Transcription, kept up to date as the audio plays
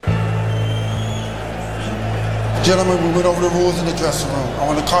Gentlemen, we went over the rules in the dressing room. I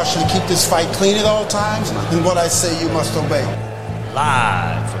want to caution you to keep this fight clean at all times, and what I say you must obey.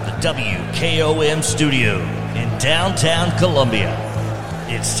 Live from the WKOM studio in downtown Columbia,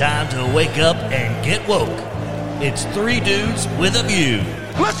 it's time to wake up and get woke. It's three dudes with a view.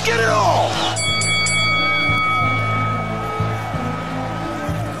 Let's get it on!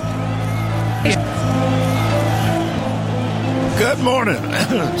 Good morning,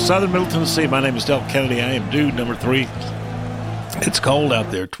 Southern Middle Tennessee. My name is Del Kennedy. I am dude number 3. It's cold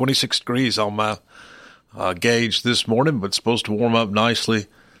out there, 26 degrees on my gauge this morning, but it's supposed to warm up nicely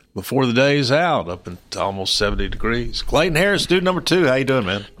before the day is out, up into almost 70 degrees. Clayton Harris, dude number 2. How you doing,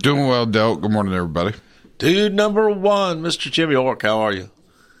 man? Doing well, Del. Good morning, everybody. Dude number 1, Mr. Jimmy Ork. How are you?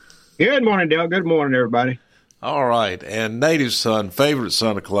 Good morning, Del. Good morning, everybody. All right. And native son, favorite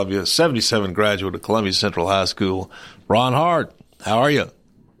son of Columbia, 77 graduate of Columbia Central High School, Ron Hart. How are you?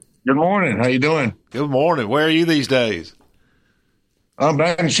 Good morning. How you doing? Good morning. Where are you these days? I'm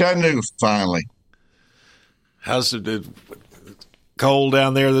back in Chattanooga, finally. How's it cold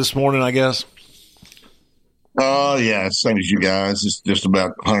down there this morning, I guess? Oh, yeah, same as you guys. It's just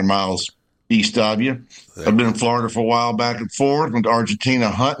about 100 miles east of you. Yeah. I've been in Florida for a while, back and forth. Went to Argentina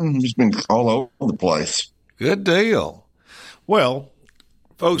hunting. Just been all over the place. Good deal. Well,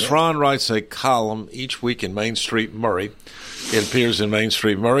 folks, yeah. Ron writes a column each week in Main Street Murray. It appears in Main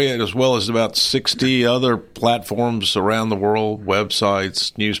Street Murray, as well as about 60 other platforms around the world,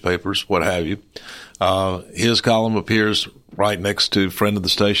 websites, newspapers, what have you. His column appears right next to friend of the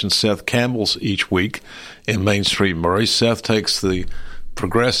station, Seth Campbell's, each week in Main Street Murray. Seth takes the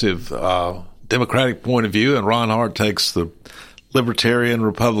progressive Democratic point of view, and Ron Hart takes the Libertarian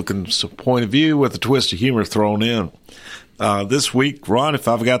Republican point of view with a twist of humor thrown in. This week, Ron, if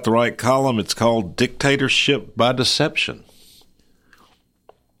I've got the right column, it's called Dictatorship by Deception.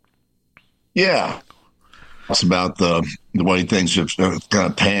 Yeah. It's about the way things have kind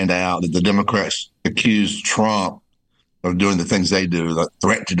of panned out. The Democrats accused Trump of doing the things they do, the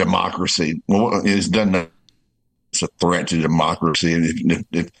threat to democracy. Well, it's a threat to democracy. And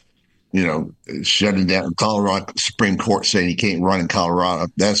if you know, shutting down Colorado Supreme Court saying he can't run in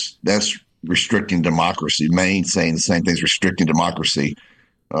Colorado, that's restricting democracy. Maine saying the same thing's restricting democracy.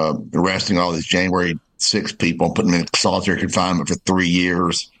 Arresting all these January 6 people and putting them in solitary confinement for 3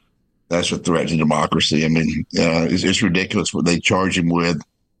 years. That's a threat to democracy. I mean, it's ridiculous what they charge him with.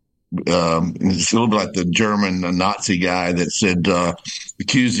 It's a little bit like the German Nazi guy that said,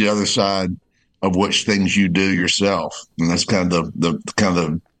 accuse the other side of which things you do yourself. And that's kind of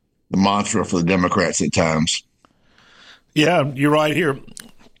the mantra for the Democrats at times. Yeah, you're right here.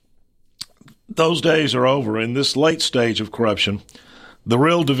 Those days are over. In this late stage of corruption, the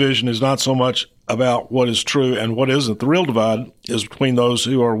real division is not so much about what is true and what isn't. The real divide is between those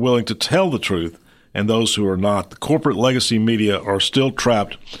who are willing to tell the truth and those who are not. The corporate legacy media are still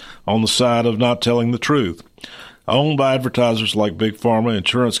trapped on the side of not telling the truth. Owned by advertisers like Big Pharma,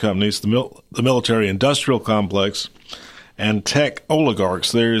 insurance companies, the military-industrial complex, and tech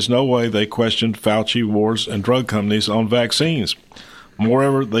oligarchs, there is no way they questioned Fauci, wars, and drug companies on vaccines.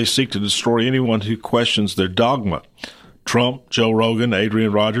 Moreover, they seek to destroy anyone who questions their dogma. Trump, Joe Rogan,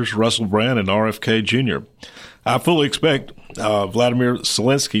 Adrian Rogers, Russell Brand, and RFK Jr. I fully expect Vladimir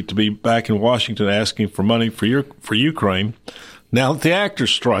Zelensky to be back in Washington asking for money for Ukraine now that the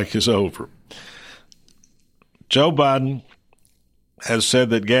actors' strike is over. Joe Biden has said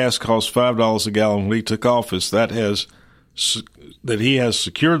that gas cost $5 a gallon when he took office. That he has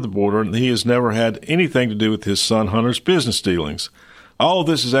secured the border, and he has never had anything to do with his son Hunter's business dealings. All of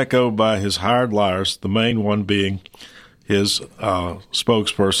this is echoed by his hired liars, the main one being his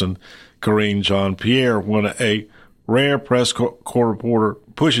spokesperson, Karine Jean-Pierre. When a rare press corps reporter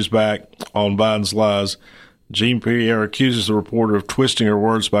pushes back on Biden's lies, Jean-Pierre accuses the reporter of twisting her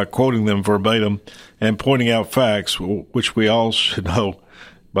words by quoting them verbatim and pointing out facts, which we all should know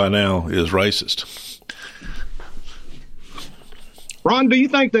by now is racist. Ron, do you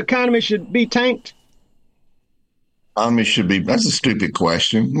think the economy should be tanked? That's a stupid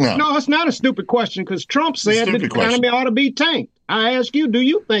question. No, it's not a stupid question because Trump said the economy ought to be tanked. I ask you, do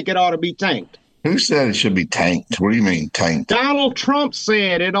you think it ought to be tanked? Who said it should be tanked? What do you mean tanked? Donald Trump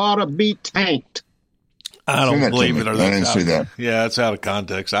said it ought to be tanked. I don't believe it. I didn't see that. Yeah, it's out of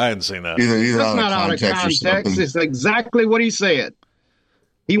context. I hadn't seen that. Either That's not out of context. It's exactly what he said.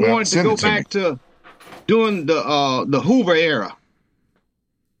 He wanted to go back to doing the Hoover era.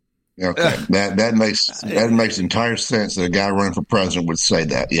 Okay, that makes entire sense that a guy running for president would say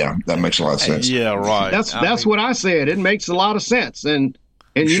that. Yeah, that makes a lot of sense. Yeah, right. That's what I said. It makes a lot of sense. And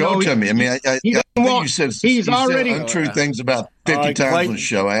you show know, it to me. I mean, I think you said he's already said untrue things about 50 times on the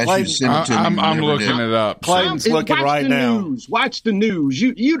show. I asked you to send it to me. I'm looking it up. Clayton's looking right now. Watch the news.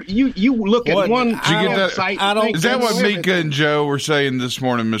 You look at one website. Is that what Mika and Joe were saying this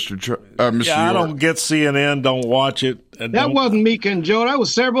morning, Mr. I don't get CNN. Don't watch it. That wasn't Mika and Joe. That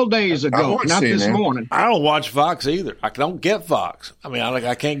was several days ago, not this morning. I don't watch Fox either. I don't get Fox. I mean,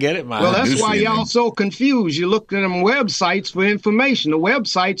 I can't get it. Well, that's why y'all so confused. You look at them websites for information. The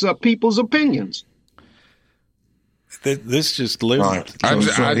websites are people's opinions. This just lives.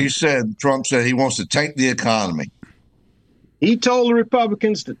 Right. Trump said he wants to tank the economy. He told the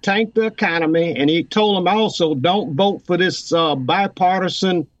Republicans to tank the economy, and he told them also don't vote for this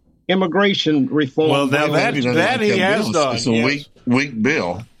bipartisan immigration reform. Well, now that he has done. It's a weak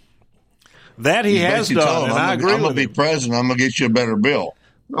bill. That he has done, and I agree with him. I'm going to be president. I'm going to get you a better bill.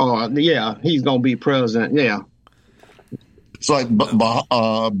 Oh, yeah, he's going to be president, yeah. It's like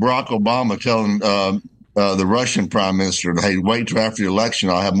Barack Obama telling the Russian prime minister, hey, wait till after the election.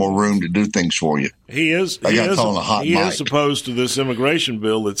 I'll have more room to do things for you. He is opposed to this immigration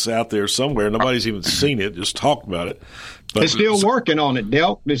bill that's out there somewhere. Nobody's even seen it, just talked about it. But they're still working on it,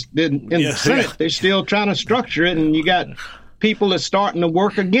 Delk. In the Senate, they're still trying to structure it, and you got people that's starting to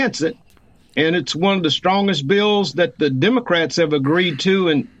work against it. And it's one of the strongest bills that the Democrats have agreed to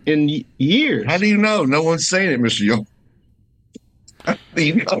in years. How do you know? No one's saying it, Mr. Young.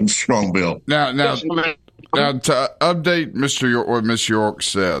 Strong bill. Now, to update Mr. York, what Miss York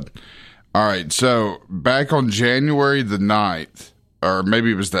said. All right, so back on January the 9th, or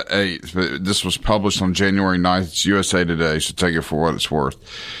maybe it was the 8th, but this was published on January 9th. It's USA Today, so take it for what it's worth.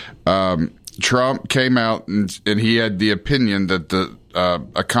 Trump came out and he had the opinion that the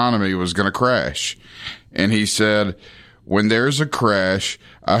economy was going to crash. And he said, when there's a crash,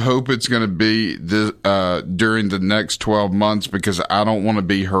 I hope it's going to be during the next 12 months because I don't want to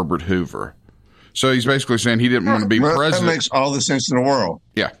be Herbert Hoover. So he's basically saying he didn't want to be president. That makes all the sense in the world.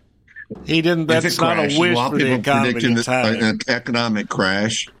 Yeah. He didn't. That's not a wish for the economy. An economic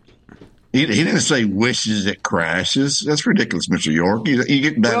crash. He didn't say wishes it crashes. That's ridiculous, Mr. York. You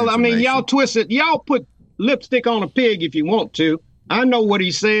get that. Well, I mean, y'all twist it. Y'all put lipstick on a pig if you want to. I know what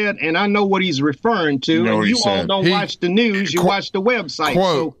he said, and I know what he's referring to. And you all don't watch the news; you watch the website.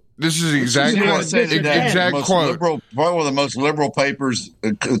 Quote. This is exact quote. Probably one of the most liberal papers,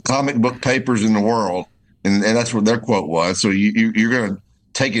 comic book papers in the world, and that's what their quote was. So you're going to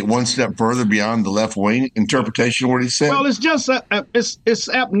take it one step further beyond the left wing interpretation of what he said. Well, it's just it's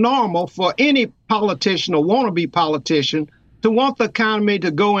abnormal for any politician or wannabe politician to want the economy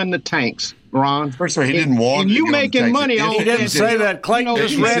to go in the tanks. Ron, first of all, he didn't want. And you making money on it. He didn't say that. Clayton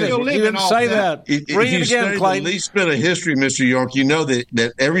just read it. He didn't say that. Read it again, Clayton. The least bit of history, Mr. York, you know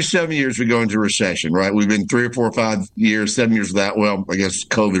that every 7 years we go into recession, right? We've been 3 or 4 or 5 years, 7 years without. Well, I guess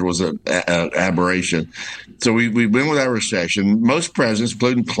COVID was an aberration. So we've been without recession. Most presidents,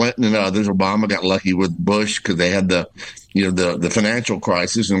 including Clinton and others, Obama got lucky with Bush because they had the financial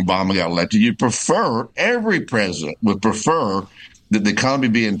crisis, and Obama got elected. Every president would prefer that the economy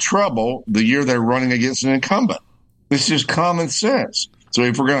be in trouble the year they're running against an incumbent. It's just common sense. So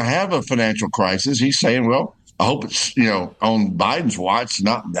if we're going to have a financial crisis, he's saying, well, I hope it's, on Biden's watch,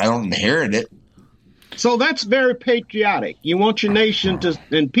 I don't inherit it. So that's very patriotic. You want your nation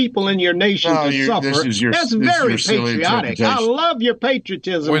and people in your nation to suffer. That's very patriotic. I love your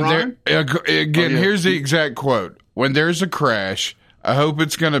patriotism, Ron. Again, here's the exact quote. When there's a crash, I hope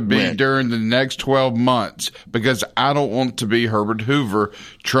it's going to be during the next 12 months because I don't want to be Herbert Hoover,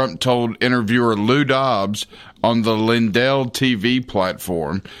 Trump told interviewer Lou Dobbs on the Lindell TV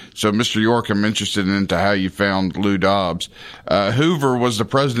platform. So, Mr. York, I'm interested into how you found Lou Dobbs. Hoover was the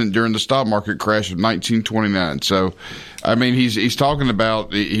president during the stock market crash of 1929. So, I mean, he's talking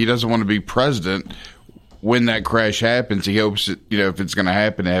about he doesn't want to be president when that crash happens. He hopes that, if it's going to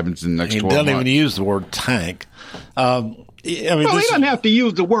happen, it happens in the next 12 months. He doesn't even use the word tank. He doesn't have to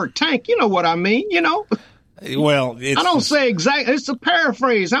use the word tank. You know what I mean, Well, I don't say exact. It's a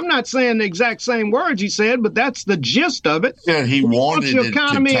paraphrase. I'm not saying the exact same words he said, but that's the gist of it. Yeah, he wanted the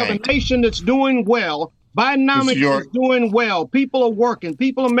economy of a nation that's doing well. Bidenomics is doing well. People are working.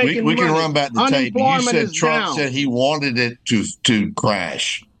 People are making money. We can run back the tape. You said Trump said he wanted it to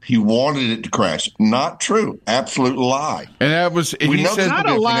crash. He wanted it to crash. Not true. Absolute lie. And that was it's not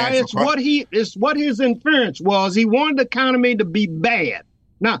a lie. It's what his inference was. He wanted the economy to be bad.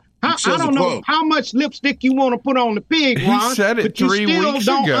 Now, I don't know how much lipstick you want to put on the pig, Ron. He said it 3 weeks ago. You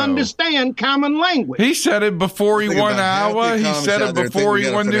still don't understand common language. He said it before he won Iowa. He said it before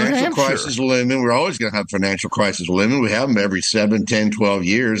he won New Hampshire. Crisis limit. We're always going to have financial crisis limit. We have them every 7, 10, 12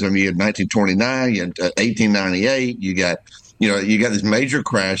 years. I mean, you had 1929, you had 1898, you got You got these major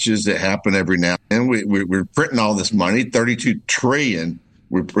crashes that happen every now and then. We're printing all this money, $32 trillion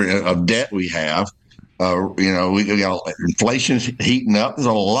of debt we have. We got inflation heating up. There's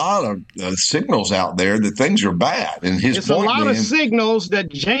a lot of signals out there that things are bad. And it's a lot of signals that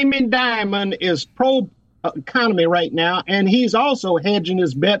Jamie Dimon is pro-economy right now, and he's also hedging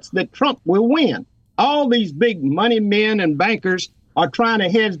his bets that Trump will win. All these big money men and bankers are trying to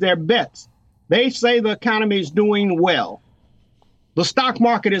hedge their bets. They say the economy is doing well. The stock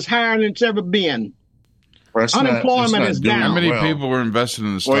market is higher than it's ever been. Unemployment is down. How many people were invested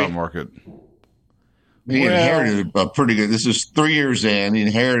in the stock market? He inherited a pretty good. This is 3 years in. He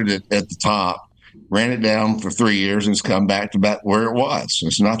inherited it at the top, ran it down for 3 years, and it's come back to about where it was.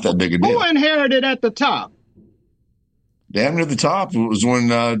 It's not that big a deal. Who inherited at the top? Damn near the top. It was when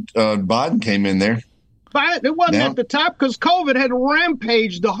Biden came in there. But it wasn't at the top because COVID had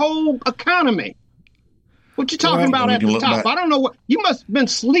rampaged the whole economy. What you talking about at the top? I don't know what. You must have been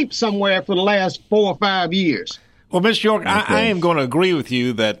asleep somewhere for the last 4 or 5 years. Well, Mr. York, I am going to agree with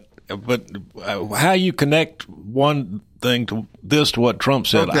you that, but how you connect one thing to what Trump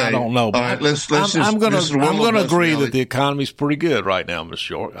said, I don't know. All right, I'm going to agree that the economy's pretty good right now, Mr.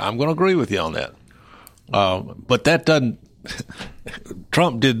 York. I'm going to agree with you on that. But that doesn't.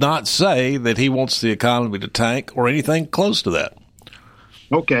 Trump did not say that he wants the economy to tank or anything close to that.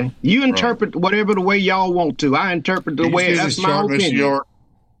 Okay. You interpret whatever the way y'all want to. I interpret the way that's my opinion. York?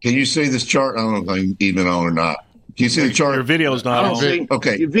 Can you see this chart? I don't know if I'm even on or not. Can you see the chart? Your video's not on.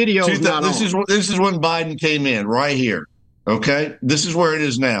 Okay. Your video's not on. This is when Biden came in, right here. Okay? This is where it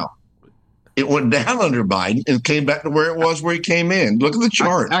is now. It went down under Biden and came back to where it was where he came in. Look at the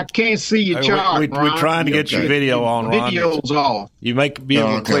chart. I can't see your chart, We're trying to get your video on, Ron. Video's off. You may be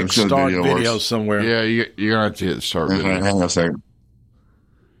able to click start video somewhere. Yeah, you're going to have to hit start video. Hang on a second.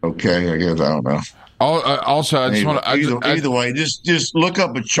 Okay, I guess I don't know. Also, I just want to either way, just look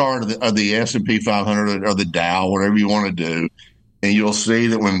up a chart of the S&P 500 or the Dow, whatever you want to do, and you'll see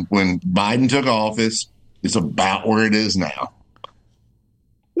that when Biden took office, it's about where it is now.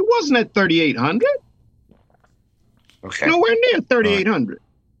 It wasn't at 3,800. Okay, nowhere near 3,800.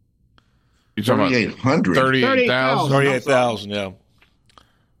 You're talking 3,800, 38,000, 38,000. Yeah.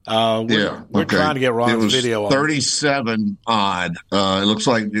 We're trying to get Ron's video on. 37 odd. It looks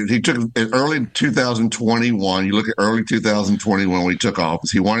like he took in early 2021. You look at early 2021 when he took office.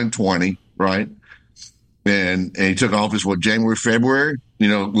 He won in 20, right? And he took office January, February. A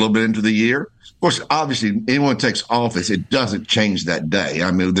little bit into the year. Of course, obviously, anyone takes office, it doesn't change that day.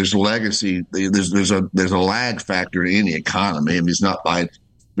 I mean, there's legacy. There's a lag factor in any economy. I mean, it's not by.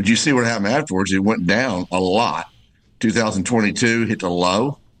 But you see what happened afterwards. It went down a lot. 2022 hit the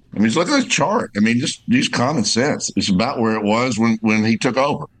low. I mean, just look at the chart. I mean, just use common sense. It's about where it was when he took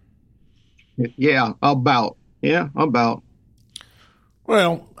over. Yeah, about. Well,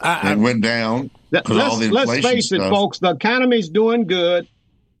 it went down. Let's face it, folks. The economy's doing good,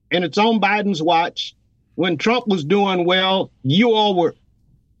 and it's on Biden's watch. When Trump was doing well, you all were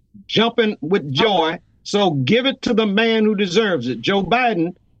jumping with joy. So give it to the man who deserves it, Joe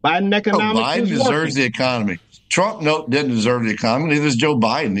Biden. Biden economics Biden deserves the economy. Trump didn't deserve the economy. Neither does Joe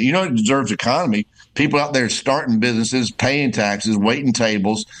Biden. You know who deserves the economy? People out there starting businesses, paying taxes, waiting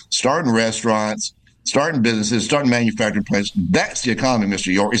tables, starting restaurants, starting businesses, starting manufacturing plants. That's the economy,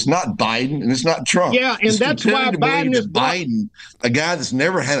 Mr. York. It's not Biden and it's not Trump. Yeah, and that's why Biden is Biden, a guy that's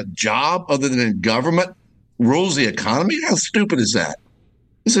never had a job other than in government, rules the economy. How stupid is that?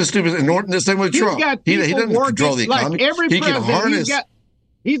 This is stupid. And the same with Trump. He doesn't control the economy. Like he can harness.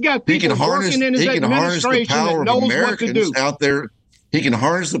 He's got people working in his administration that knows what to do out there. He can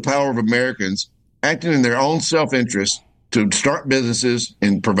harness the power of Americans acting in their own self-interest to start businesses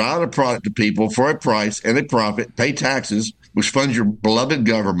and provide a product to people for a price and a profit, pay taxes, which funds your beloved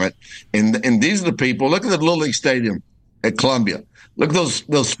government. And these are the people. Look at the Little League Stadium at Columbia. Look at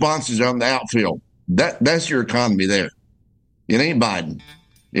those sponsors out in the outfield. That's your economy there. It ain't Biden.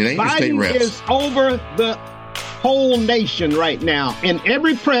 It ain't your state reps. Biden is over the whole nation right now, and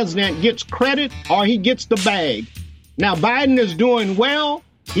every president gets credit or he gets the bag. Now Biden is doing well,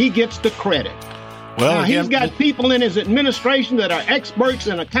 he gets the credit. Well, now, he's got people in his administration that are experts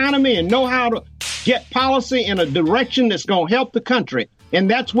in economy and know how to get policy in a direction that's going to help the country, and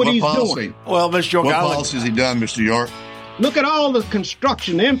that's what he's doing. Well, Mr. York, what policy has he done, Mr. York? Look at all the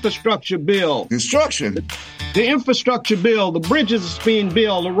construction, the infrastructure bill. The infrastructure bill, the bridges that's being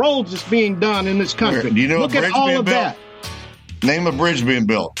built, the roads that's being done in this country. Do you know Look at all of that. Name a bridge being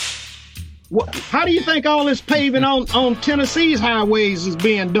built. How do you think all this paving on Tennessee's highways is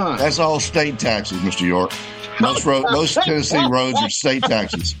being done? That's all state taxes, Mr. York. Most Tennessee roads are state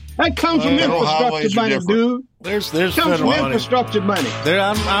taxes. That comes from infrastructure money, dude. There's comes federal from money. Infrastructure money.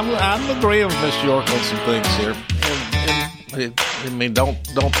 I'm agreeing with Miss York on some things here.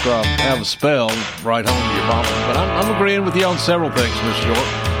 Don't have a spell right home to your mama. But I'm agreeing with you on several things, Miss York.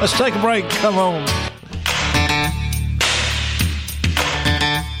 Let's take a break. Come on.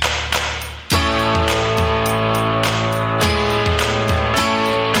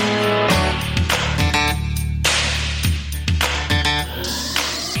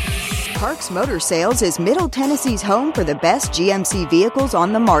 Parks Motor Sales is Middle Tennessee's home for the best GMC vehicles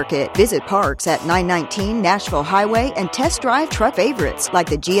on the market. Visit Parks at 919 Nashville Highway and test drive truck favorites like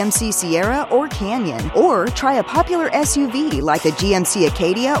the GMC Sierra or Canyon. Or try a popular SUV like the GMC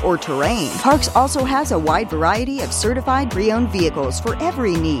Acadia or Terrain. Parks also has a wide variety of certified pre-owned vehicles for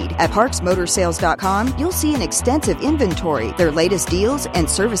every need. At ParksMotorsales.com, you'll see an extensive inventory, their latest deals, and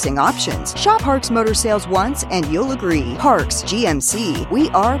servicing options. Shop Parks Motor Sales once and you'll agree. Parks GMC. We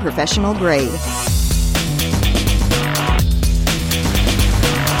are professional grade.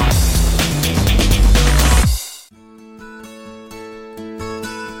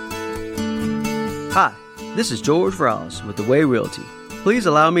 Hi, this is George Ross with The Way Realty. Please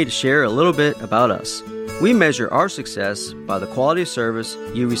allow me to share a little bit about us. We measure our success by the quality of service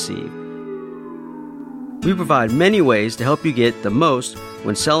you receive. We provide many ways to help you get the most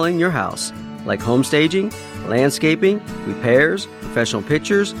when selling your house, like home staging, landscaping, repairs, professional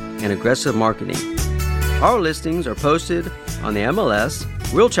pictures, and aggressive marketing. Our listings are posted on the MLS,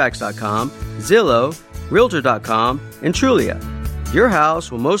 Realtracs.com, Zillow, Realtor.com, and Trulia. Your house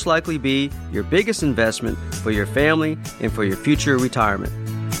will most likely be your biggest investment for your family and for your future retirement.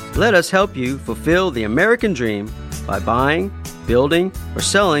 Let us help you fulfill the American dream by buying, building, or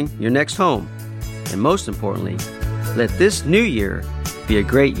selling your next home. And most importantly, let this new year be a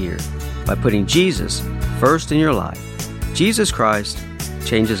great year by putting Jesus first in your life. Jesus Christ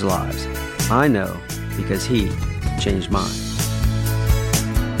changes lives. I know because He changed mine.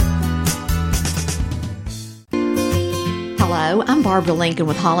 Hello, I'm Barbara Lincoln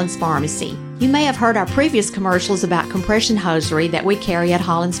with Hollins Pharmacy. You may have heard our previous commercials about compression hosiery that we carry at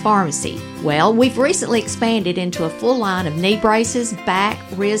Hollins Pharmacy. Well, we've recently expanded into a full line of knee braces, back,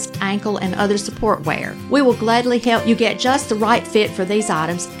 wrist, ankle, and other support wear. We will gladly help you get just the right fit for these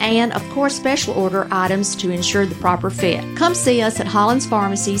items and, of course, special order items to ensure the proper fit. Come see us at Hollins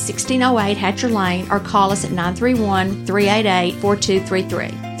Pharmacy, 1608 Hatcher Lane, or call us at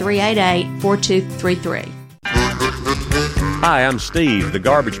 931-388-4233. 388-4233. Hi, I'm Steve, the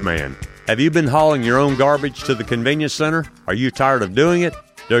garbage man. Have you been hauling your own garbage to the convenience center? Are you tired of doing it?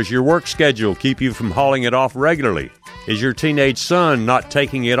 Does your work schedule keep you from hauling it off regularly? Is your teenage son not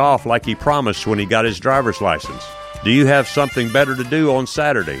taking it off like he promised when he got his driver's license? Do you have something better to do on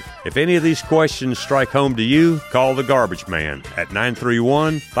Saturday? If any of these questions strike home to you, call the garbage man at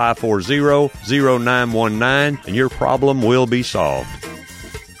 931-540-0919 and your problem will be solved.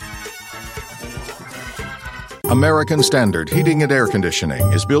 American Standard Heating and Air Conditioning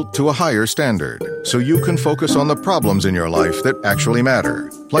is built to a higher standard, so you can focus on the problems in your life that actually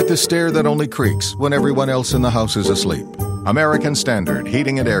matter, like the stair that only creaks when everyone else in the house is asleep. American Standard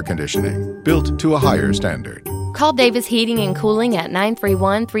Heating and Air Conditioning, built to a higher standard. Call Davis Heating and Cooling at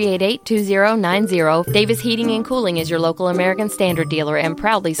 931-388-2090. Davis Heating and Cooling is your local American Standard dealer and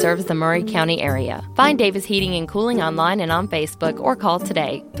proudly serves the Murray County area. Find Davis Heating and Cooling online and on Facebook or call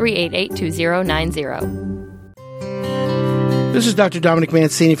today, 388-2090. This is Dr. Dominic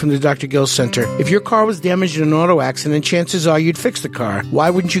Mancini from the Dr. Gill Center. If your car was damaged in an auto accident, chances are you'd fix the car. Why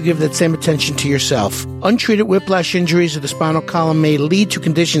wouldn't you give that same attention to yourself? Untreated whiplash injuries of the spinal column may lead to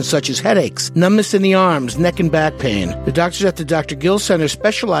conditions such as headaches, numbness in the arms, neck and back pain. The doctors at the Dr. Gill Center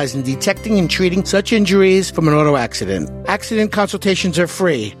specialize in detecting and treating such injuries from an auto accident. Accident consultations are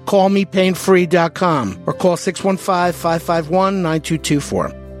free. Call mepainfree.com or call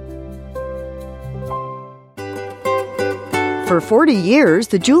 615-551-9224. For 40 years,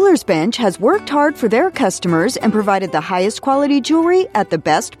 the Jeweler's Bench has worked hard for their customers and provided the highest quality jewelry at the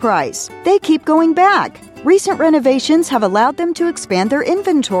best price. They keep going back. Recent renovations have allowed them to expand their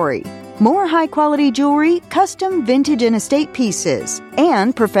inventory. More high-quality jewelry, custom, vintage, and estate pieces,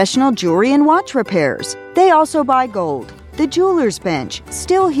 and professional jewelry and watch repairs. They also buy gold. The Jeweler's Bench.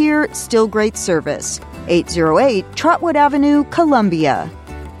 Still here, still great service. 808 Trotwood Avenue, Columbia.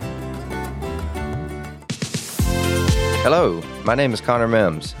 Hello, my name is Connor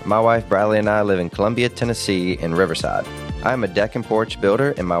Mims. My wife Bradley and I live in Columbia, Tennessee in Riverside. I am a deck and porch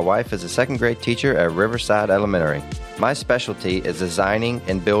builder, and my wife is a second-grade teacher at Riverside Elementary. My specialty is designing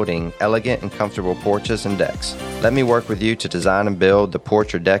and building elegant and comfortable porches and decks. Let me work with you to design and build the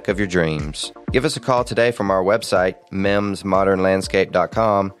porch or deck of your dreams. Give us a call today from our website,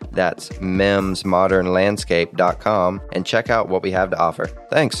 mimsmodernlandscape.com. That's mimsmodernlandscape.com, and check out what we have to offer.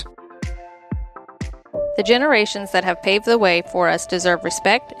 Thanks. The generations that have paved the way for us deserve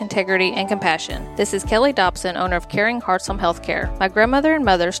respect, integrity, and compassion. This is Kelly Dobson, owner of Caring Hearts Home Healthcare. My grandmother and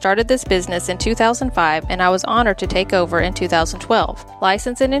mother started this business in 2005, and I was honored to take over in 2012.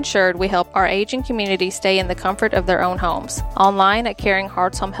 Licensed and insured, we help our aging community stay in the comfort of their own homes. Online at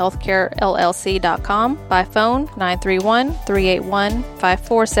caringheartshomehealthcarellc.com, by phone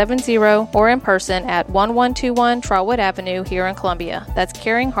 931-381-5470, or in person at 1121 Trotwood Avenue here in Columbia. That's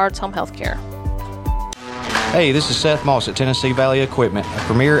Caring Hearts Home Healthcare. Hey, this is Seth Moss at Tennessee Valley Equipment, a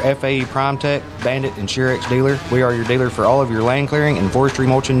premier FAE PrimeTech, Bandit, and Surex dealer. We are your dealer for all of your land clearing and forestry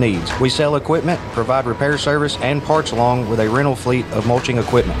mulching needs. We sell equipment, provide repair service, and parts along with a rental fleet of mulching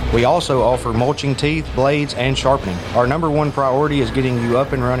equipment. We also offer mulching teeth, blades, and sharpening. Our number one priority is getting you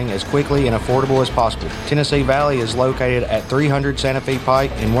up and running as quickly and affordable as possible. Tennessee Valley is located at 300 Santa Fe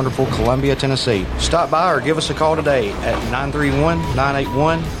Pike in wonderful Columbia, Tennessee. Stop by or give us a call today at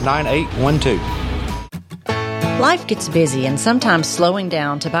 931-981-9812. Life gets busy, and sometimes slowing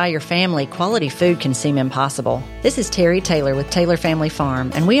down to buy your family quality food can seem impossible. This is Terry Taylor with Taylor Family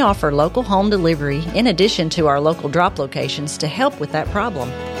Farm, and we offer local home delivery in addition to our local drop locations to help with that problem.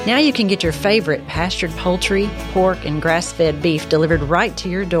 Now you can get your favorite pastured poultry, pork, and grass-fed beef delivered right to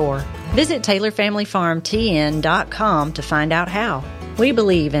your door. Visit TaylorFamilyFarmTN.com to find out how. We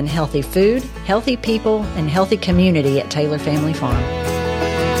believe in healthy food, healthy people, and healthy community at Taylor Family Farm.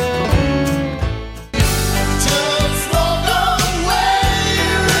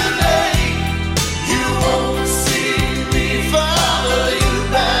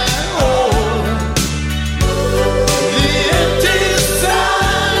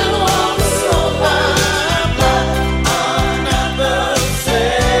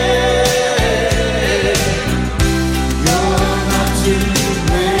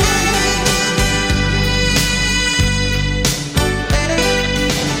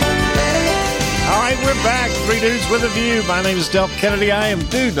 Dudes with a View. My name is Del Kennedy. I am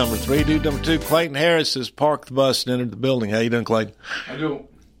dude number 3. Dude number 2, Clayton Harris, has parked the bus and entered the building. How you doing, Clayton?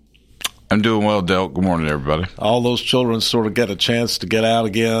 I'm doing well, Del. Good morning, everybody. All those children sort of get a chance to get out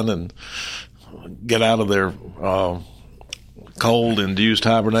again and get out of their cold-induced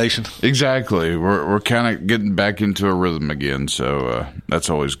hibernation. Exactly. We're kind of getting back into a rhythm again, so that's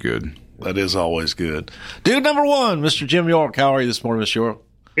always good. That is always good. Dude number 1, Mr. Jim York. How are you this morning, Mr. York?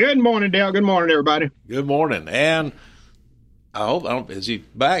 Good morning, Dale. Good morning, everybody. Good morning. And is he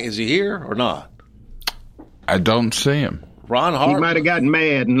back? Is he here or not? I don't see him. Ron Hart. He might have gotten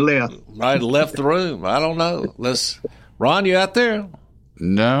mad and left. Might have left the room. I don't know. Ron, you out there?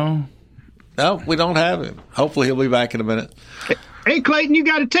 No, we don't have him. Hopefully he'll be back in a minute. Hey, Clayton, you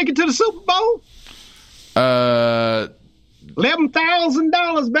got a ticket to the Super Bowl?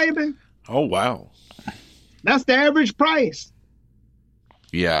 $11,000, baby. Oh, wow. That's the average price.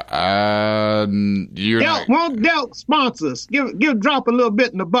 Yeah, Delk sponsor us. Drop a little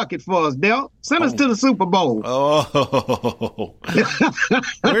bit in the bucket for us, Delk. Send us to the Super Bowl. Oh.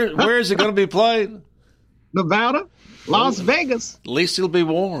 Where is it going to be played? Nevada, Las Vegas. At least it'll be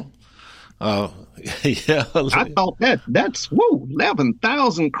warm. Yeah. I thought that's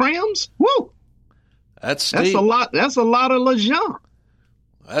 11,000 crowns. Woo. That's a lot. That's a lot of Lejeune.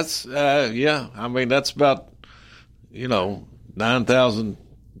 That's yeah. I mean, that's about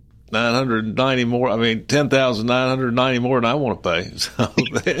 9,990 more. I mean, 10,990 more than I want to pay. So,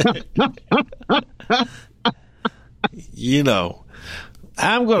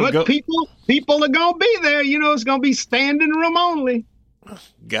 I'm going to go. People are going to be there. It's going to be standing room only.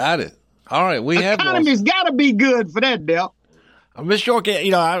 Got it. All right, economy's got to be good for that, Del. Mr. York,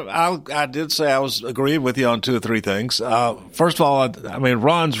 I did say I was agreeing with you on 2 or 3 things. First of all, I mean,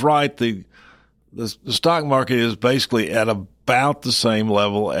 Ron's right. The stock market is basically at about the same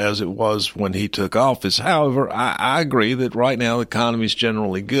level as it was when he took office. However, I agree that right now the economy is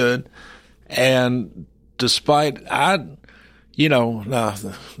generally good, and despite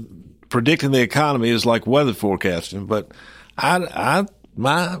predicting the economy is like weather forecasting, but my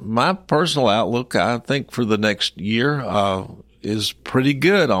personal outlook, I think, for the next year is pretty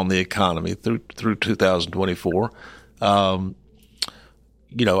good on the economy through 2024. I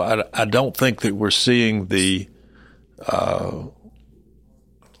don't think that we're seeing the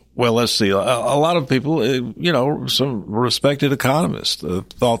let's see. A lot of people, some respected economists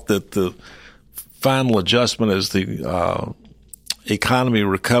thought that the final adjustment as the economy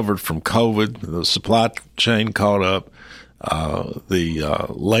recovered from COVID. The supply chain caught up. The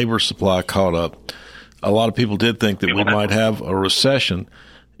labor supply caught up. A lot of people did think that we might have a recession.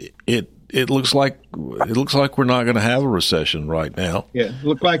 It looks like we're not going to have a recession right now. Yeah, it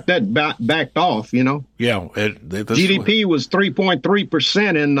looked like that backed off. You know. Yeah, GDP was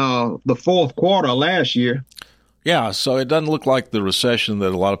 3.3% in the fourth quarter last year. Yeah, so it doesn't look like the recession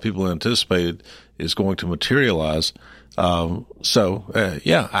that a lot of people anticipated is going to materialize. I mean,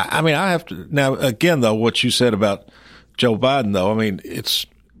 I have to now again though what you said about Joe Biden though. I mean, it's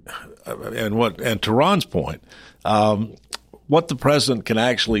and to Ron's point. What the president can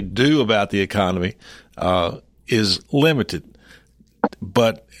actually do about the economy is limited.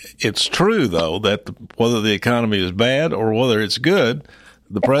 But it's true, though, that whether the economy is bad or whether it's good,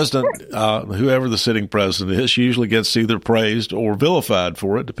 the president, whoever the sitting president is, usually gets either praised or vilified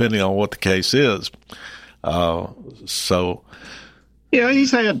for it, depending on what the case is. Yeah,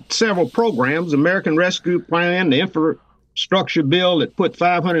 he's had several programs, American Rescue Plan, the infrastructure bill that put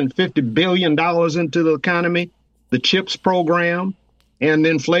 $550 billion into the economy, the CHIPS program, and the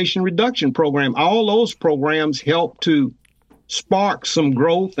Inflation Reduction Program. All those programs help to spark some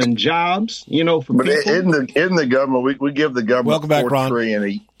growth and jobs, for people. In the government, we give the government $4 trillion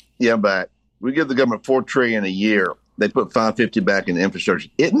we give the government $4 trillion a year. They put $550 back in infrastructure.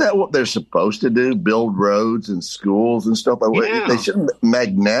 Isn't that what they're supposed to do? Build roads and schools and stuff like that. Yeah. They shouldn't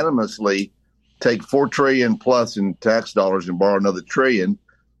magnanimously take $4 trillion plus in tax dollars and borrow another $1 trillion.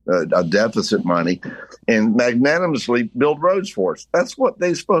 A deficit money, and magnanimously build roads for us. That's what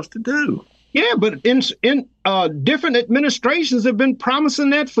they're supposed to do. Yeah, but in different administrations have been promising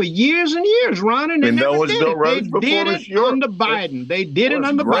that for years and years, Ron, and they never did it. They did it under Biden. They did it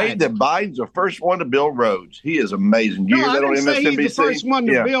under Biden. That Biden's the first one to build roads. He is amazing. No, I didn't say he's the first one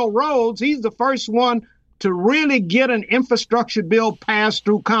to build roads. He's the first one to really get an infrastructure bill passed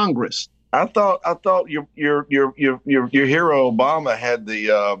through Congress. I thought your hero Obama had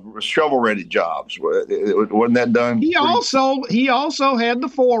the shovel-ready jobs. Wasn't that done? He also had the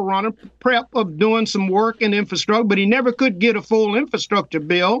forerunner prep of doing some work in infrastructure, but he never could get a full infrastructure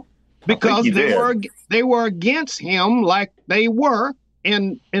bill because they were against him, like they were,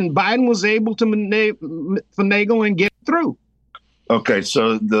 and Biden was able to finagle and get through. Okay,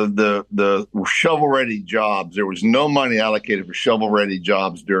 so the shovel-ready jobs, there was no money allocated for shovel-ready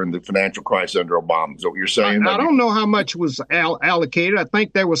jobs during the financial crisis under Obama. Is that what you're saying? I don't know how much was allocated. I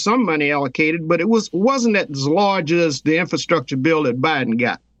think there was some money allocated, but it wasn't as large as the infrastructure bill that Biden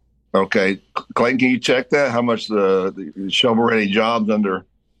got. Okay. Clayton, can you check that? How much the shovel-ready jobs under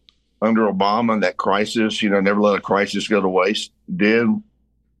Obama and that crisis, never let a crisis go to waste, did?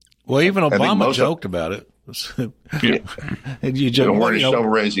 Well, even Obama joked about it. You just weren't as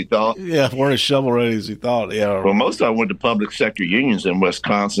shovel-ready as he thought. Yeah, weren't as shovel-ready as he thought. Yeah. Well, most of them went to public sector unions in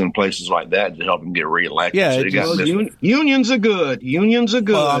Wisconsin and places like that to help them get reelected. Yeah, unions are good. Unions are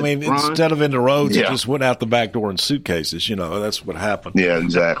good. Well, I mean, Ron, instead of into roads, it just went out the back door in suitcases. That's what happened. Yeah,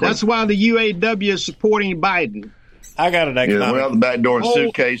 exactly. That's why the UAW is supporting Biden. I got an economic. Yeah, went out the back door in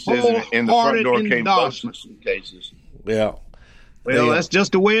suitcases, and the front door came busting suitcases. Yeah. Well, that's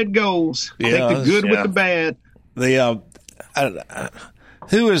just the way it goes. Take the good with the bad.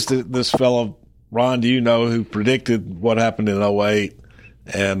 Who is this fellow, Ron, do you know, who predicted what happened in 2008?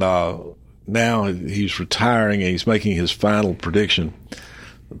 And now he's retiring and he's making his final prediction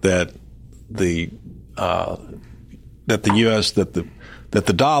that the U.S. that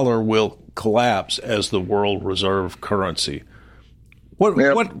the dollar will collapse as the world reserve currency. What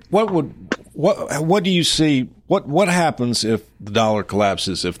do you see? What happens if the dollar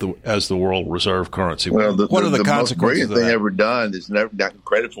collapses as the world reserve currency? Well, what are the consequences? Most brilliant thing ever done is never gotten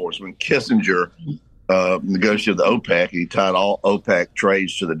credit for is when Kissinger negotiated the OPEC. He tied all OPEC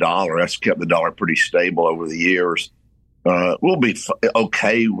trades to the dollar. That's kept the dollar pretty stable over the years. We'll be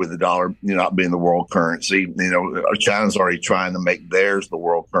okay with the dollar not being the world currency. China's already trying to make theirs the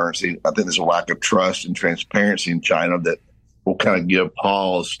world currency. I think there's a lack of trust and transparency in China that will kind of give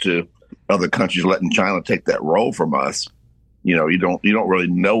pause to other countries letting China take that role from us. You don't really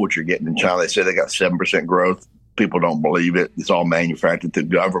know what you're getting in China. They say they got 7% growth. People don't believe it. It's all manufactured through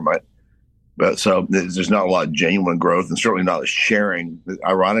government. But so there's not a lot of genuine growth and certainly not a sharing.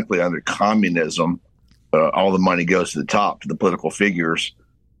 Ironically, under communism, all the money goes to the top, to the political figures,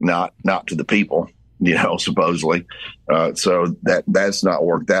 not to the people, supposedly. So that's not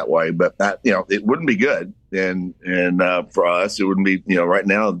worked that way. But it wouldn't be good. And for us, it wouldn't be, right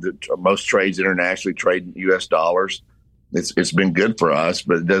now, most trades internationally trade in U.S. dollars. It's been good for us,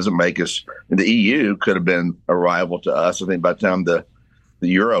 but it doesn't make us. The EU could have been a rival to us. I think by the time the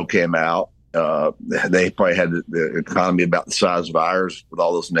euro came out, They probably had the economy about the size of ours with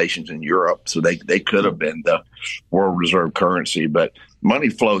all those nations in Europe. So they could have been the world reserve currency. But money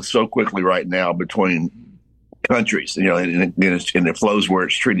flows so quickly right now between countries, and it flows where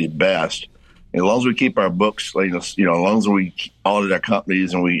it's treated best. And as long as we keep our books, as long as we audit our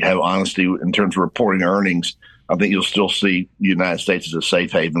companies and we have honesty in terms of reporting earnings, I think you'll still see the United States as a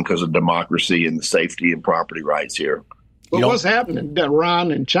safe haven because of democracy and the safety and property rights here. Well, what's happening,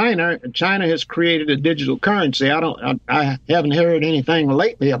 Ron, in China has created a digital currency. I haven't heard anything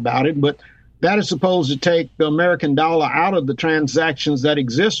lately about it, but that is supposed to take the American dollar out of the transactions that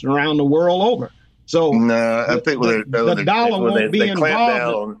exist around the world over. So no, I think the dollar won't be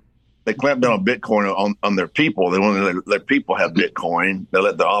involved. They clamp down on Bitcoin on their people. They want to let people have Bitcoin. They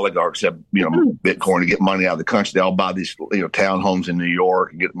let the oligarchs have Bitcoin to get money out of the country. They all buy these townhomes in New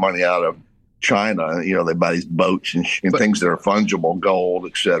York and get money out of China. They buy these boats and things that are fungible, gold,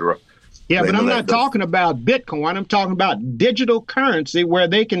 etc. Yeah, but I'm not talking about Bitcoin. I'm talking about digital currency where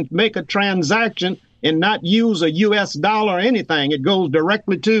they can make a transaction and not use a U.S. dollar or anything. It goes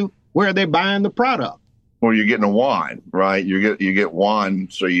directly to where they're buying the product. Well, you're getting a yuan, right? You get yuan,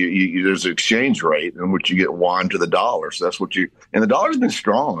 so you there's an exchange rate in which you get yuan to the dollar. So that's what and the dollar's been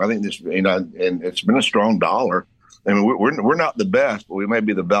strong. I think this, and it's been a strong dollar. I mean, we're not the best, but we may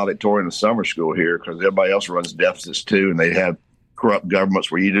be the valedictorian of summer school here because everybody else runs deficits too, and they have corrupt governments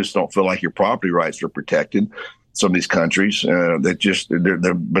where you just don't feel like your property rights are protected. Some of these countries,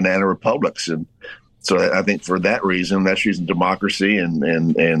 they're banana republics, and so I think for that reason, democracy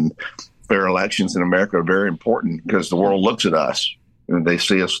and fair elections in America are very important because the world looks at us and they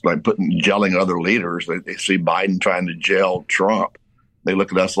see us like gelling other leaders. They see Biden trying to gel Trump. They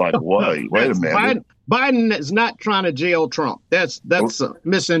look at us like, wait a minute. Biden is not trying to jail Trump. That's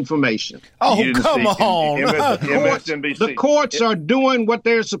misinformation. Oh, come on. MSNBC. The courts are doing what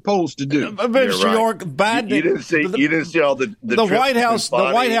they're supposed to do. Mr. York, Biden. You didn't see all the White House.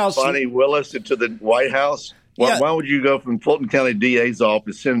 Bonnie Willis into the White House. Why would you go from Fulton County DA's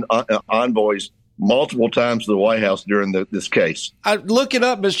office, send envoys multiple times to the White House during this case? Look it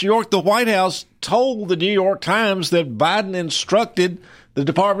up, Mr. York. The White House told the New York Times that Biden instructed the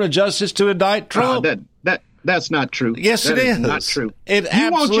Department of Justice to indict Trump. That's not true. Yes, it is. Not true. It you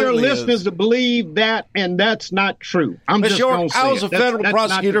want your absolutely listeners to believe that, and that's not true. I'm just going to say I was a federal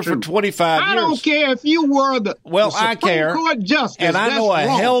prosecutor for 25 years. I don't care if you were the Supreme Court justice, and I know a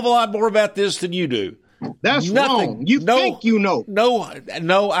hell of a lot more about this than you do. That's wrong. You think you know. No,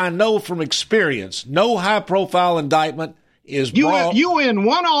 I know from experience. No high-profile indictment is brought. You in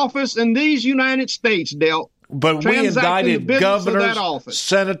one office in these United States, Del. But we indicted governors,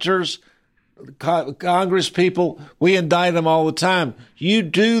 senators, Congress people. We indict them all the time. You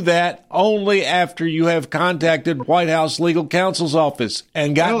do that only after you have contacted White House legal counsel's office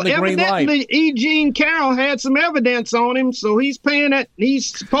and gotten the green light. E. Jean Carroll had some evidence on him, so he's paying it.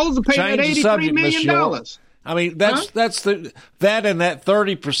 He's supposed to pay that $83 million. I mean, that's that and that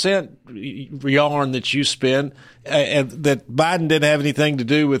 30% yarn that you spend, and that Biden didn't have anything to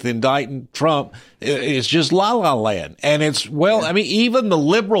do with indicting Trump. It's just la-la land. And it's, I mean, even the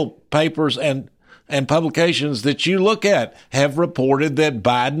liberal papers and publications that you look at have reported that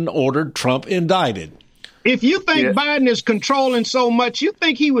Biden ordered Trump indicted. If you think Biden is controlling so much, you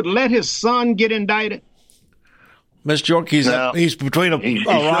think he would let his son get indicted? Mr. York, he's between a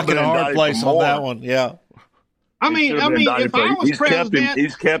rock and a hard place on that one. Yeah. I mean, if I was president,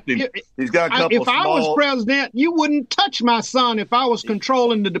 he's kept him. He's got a couple. If I was president, you wouldn't touch my son if I was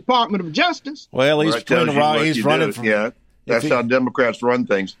controlling the Department of Justice. Well, he's between a rock. He's running for. Yeah, that's how Democrats run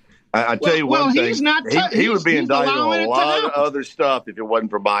things. I tell you one thing. He would be indicted on a lot of other stuff if it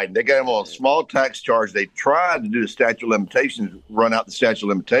wasn't for Biden. They got him on a small tax charge. They tried to do the statute of limitations, run out the statute of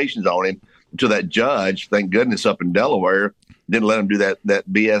limitations on him until that judge, thank goodness, up in Delaware, didn't let him do that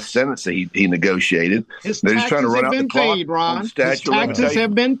BS sentence that he negotiated. They're just trying to run out the clock. His taxes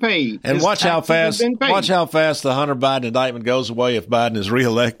have been paid. And watch how fast the Hunter Biden indictment goes away if Biden is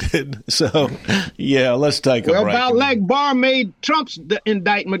reelected. So, yeah, let's take a break. Well, about like Barr made Trump's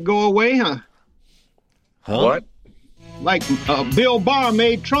indictment go away, huh? What? Like Bill Barr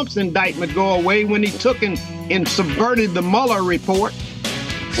made Trump's indictment go away when he took and subverted the Mueller report.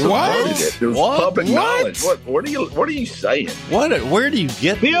 What? Public knowledge. What are you saying? Where do you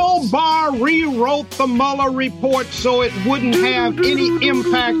get Bill Barr rewrote the Mueller report so it wouldn't have any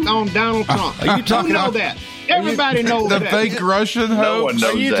impact on Donald Trump. Are you talking about that? Everybody knows the that. fake Russian hoax.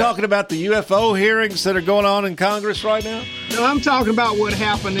 Are you talking about the UFO hearings that are going on in Congress right now? No, I'm talking about what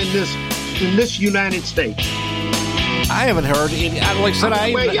happened in this United States. I haven't heard any. Like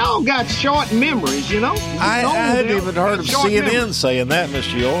I said, y'all got short memories, you know. I hadn't even heard of CNN saying that,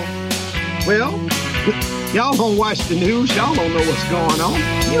 Mr. York. Well, y'all don't watch the news. Y'all don't know what's going on.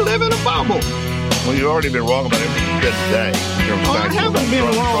 You live in a bubble. Well, you've already been wrong about everything you said today. I haven't been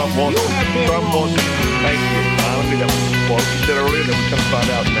wrong. You have been wrong. Thank you. I don't think that was what you said earlier. Then we come to find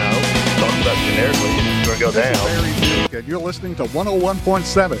out now. Talking about generically, it's going to go down. And you're listening to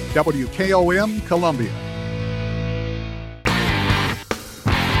 101.7 WKOM Columbia.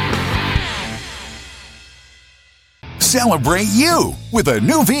 Celebrate you with a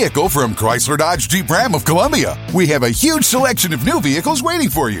new vehicle from Chrysler Dodge Jeep Ram of Columbia. We have a huge selection of new vehicles waiting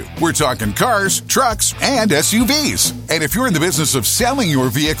for you. We're talking cars, trucks, and SUVs. And if you're in the business of selling your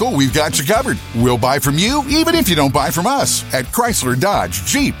vehicle, we've got you covered. We'll buy from you even if you don't buy from us. At Chrysler Dodge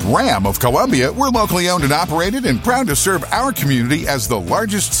Jeep Ram of Columbia, we're locally owned and operated and proud to serve our community as the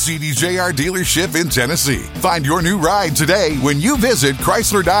largest CDJR dealership in Tennessee. Find your new ride today when you visit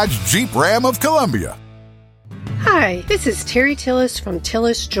Chrysler Dodge Jeep Ram of Columbia. Hi, this is Terry Tillis from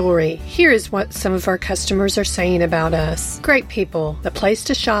Tillis Jewelry. Here is what some of our customers are saying about us. Great people, the place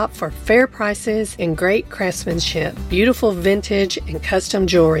to shop for fair prices and great craftsmanship, beautiful vintage and custom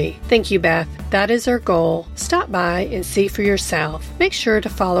jewelry. Thank you, Beth. That is our goal. Stop by and see for yourself. Make sure to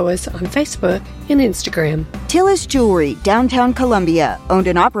follow us on Facebook and Instagram. Tillis Jewelry, downtown Columbia, owned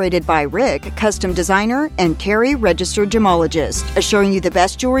and operated by Rick, custom designer, and Terry, registered gemologist, assuring you the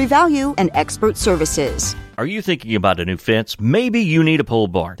best jewelry value and expert services. Are you thinking about a new fence? Maybe you need a pole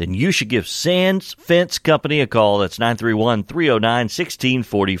barn. Then you should give Sands Fence Company a call. That's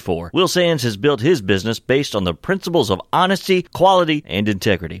 931-309-1644. Will Sands has built his business based on the principles of honesty, quality, and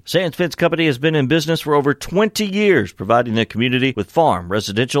integrity. Sands Fence Company has been in business for over 20 years, providing the community with farm,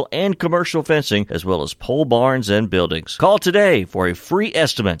 residential, and commercial fencing, as well as pole barns and buildings. Call today for a free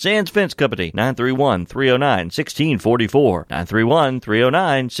estimate. Sands Fence Company, 931-309-1644.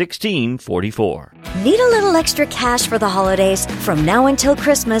 931-309-1644. Need a little extra cash for the holidays? From now until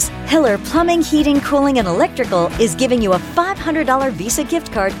Christmas, Hiller Plumbing, Heating, Cooling, and Electrical is giving you a $500 Visa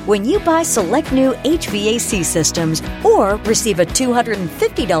gift card when you buy select new HVAC systems or receive a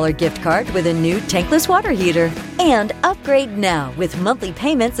 $250 gift card with a new tankless water heater. And upgrade now with monthly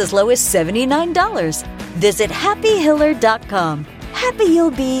payments as low as $79. Visit happyhiller.com. Happy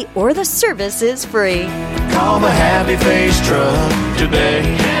you'll be, or the service is free. Call the Happy Face Truck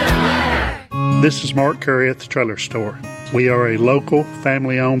today. This is Mark Curry at the Trailer Store. We are a local,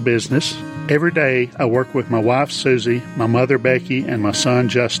 family-owned business. Every day, I work with my wife, Susie, my mother, Becky, and my son,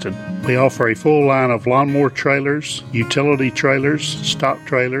 Justin. We offer a full line of lawnmower trailers, utility trailers, stock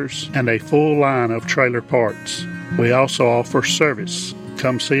trailers, and a full line of trailer parts. We also offer service.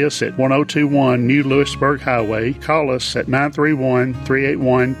 Come see us at 1021 New Lewisburg Highway. Call us at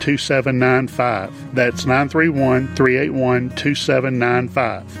 931-381-2795. That's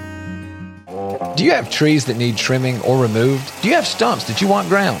 931-381-2795. Do you have trees that need trimming or removed? Do you have stumps that you want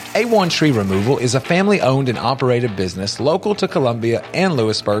ground? A1 Tree Removal is a family-owned and operated business local to Columbia and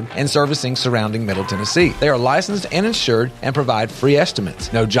Lewisburg and servicing surrounding Middle Tennessee. They are licensed and insured and provide free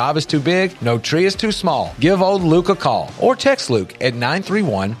estimates. No job is too big, no tree is too small. Give old Luke a call or text Luke at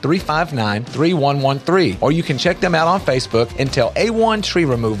 931-359-3113, or you can check them out on Facebook and tell A1 Tree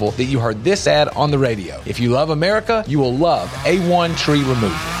Removal that you heard this ad on the radio. If you love America, you will love A1 Tree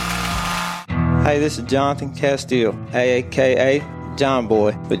Removal. Hey, this is Jonathan Castile, a.k.a. John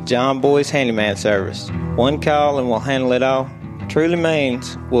Boy, with John Boy's Handyman Service. One call and we'll handle it all. Truly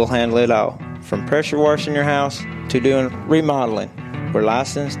means we'll handle it all. From pressure washing your house to doing remodeling. We're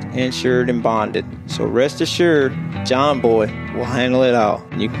licensed, insured, and bonded. So rest assured, John Boy will handle it all.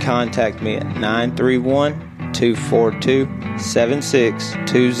 You can contact me at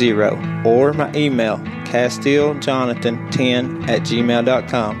 931-242-7620 or my email,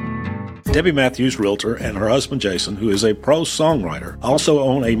 CastileJonathan10@gmail.com. Debbie Matthews, realtor, and her husband Jason, who is a pro songwriter, also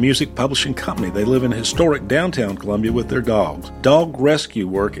own a music publishing company. They live in historic downtown Columbia with their dogs. Dog rescue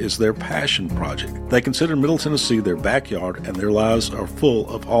work is their passion project. They consider Middle Tennessee their backyard, and their lives are full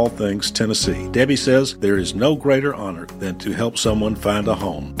of all things Tennessee. Debbie says there is no greater honor than to help someone find a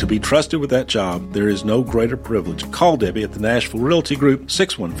home. To be trusted with that job, there is no greater privilege. Call Debbie at the Nashville Realty Group,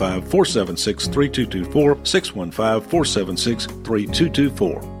 615-476-3224,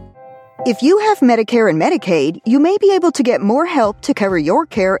 615-476-3224. If you have Medicare and Medicaid, you may be able to get more help to cover your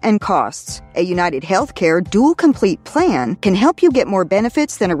care and costs. A United Healthcare Dual Complete Plan can help you get more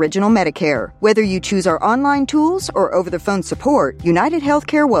benefits than original Medicare. Whether you choose our online tools or over-the-phone support, United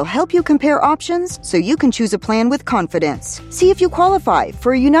Healthcare will help you compare options so you can choose a plan with confidence. See if you qualify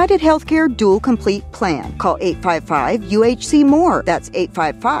for a United Healthcare Dual Complete Plan. Call 855-UHC-MORE. That's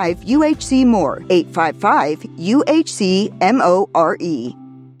 855-UHC-MORE. 855-UHC-MORE.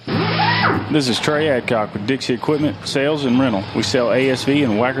 This is Trey Adcock with Dixie Equipment Sales and Rental. We sell ASV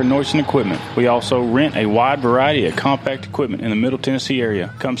and Wacker Neuson equipment. We also rent a wide variety of compact equipment in the Middle Tennessee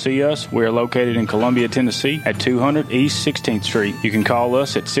area. Come see us. We are located in Columbia, Tennessee at 200 East 16th Street. You can call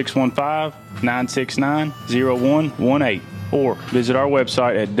us at 615-969-0118 or visit our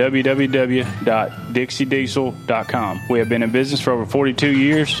website at www.dixiediesel.com. We have been in business for over 42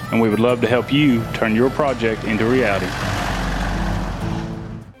 years, and we would love to help you turn your project into reality.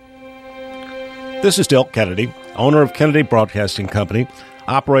 This is Del Kennedy, owner of Kennedy Broadcasting Company,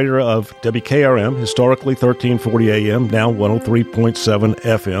 operator of WKRM, historically 1340 AM, now 103.7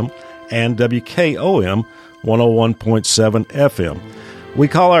 FM, and WKOM, 101.7 FM. We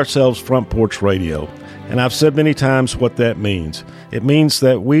call ourselves Front Porch Radio, and I've said many times what that means. It means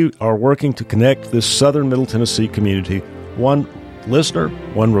that we are working to connect this southern Middle Tennessee community, one listener,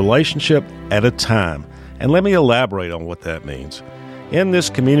 one relationship at a time. And let me elaborate on what that means. In this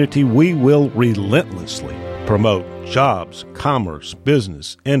community, we will relentlessly promote jobs, commerce,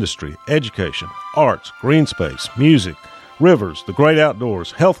 business, industry, education, arts, green space, music, rivers, the great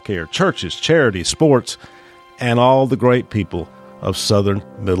outdoors, healthcare, churches, charities, sports, and all the great people of southern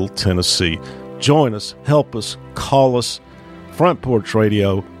Middle Tennessee. Join us, help us, call us. Front Porch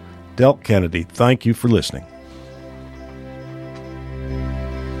Radio, Del Kennedy, thank you for listening.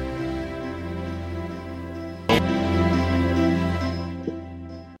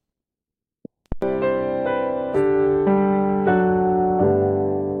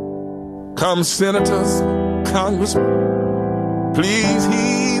 Come, senators, congressmen, please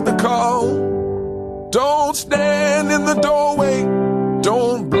heed the call. Don't stand in the doorway,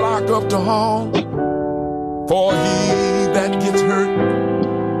 don't block up the hall. For he that gets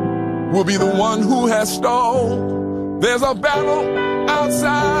hurt will be the one who has stalled. There's a battle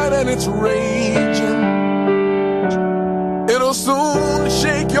outside and it's raging. It'll soon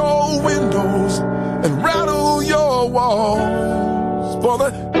shake your windows and rattle your walls. For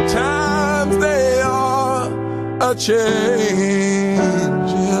the times they are a-changing.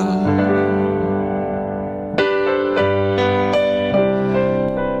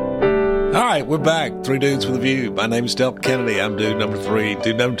 All right, we're back. Three Dudes with a View. My name is Del Kennedy. I'm dude number 3.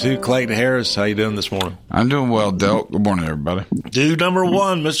 Dude number 2, Clayton Harris. How you doing this morning? I'm doing well, Del. Good morning, everybody. Dude number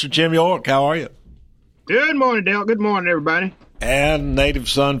 1, Mr. Jim York. How are you? Good morning, Del. Good morning, everybody. And native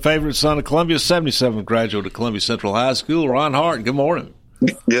son, favorite son of Columbia, 77th graduate of Columbia Central High School, Ron Hart. Good morning.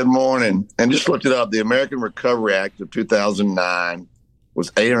 Good morning. And just looked it up. The American Recovery Act of 2009 was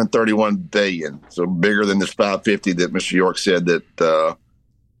 $831 billion, so bigger than this $550 that Mr. York said that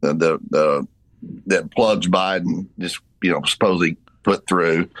that plugs Biden just supposedly put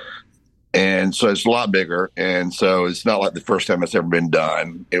through. And so it's a lot bigger. And so it's not like the first time it's ever been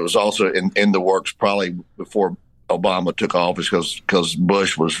done. It was also in the works probably before Obama took office because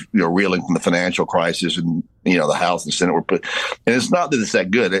Bush was reeling from the financial crisis, and the House and the Senate were put. And it's not that it's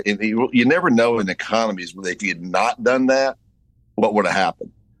that good. You never know in economies if you had not done that, what would have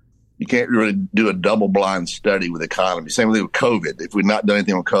happened. You can't really do a double-blind study with the economy. Same thing with COVID. If we'd not done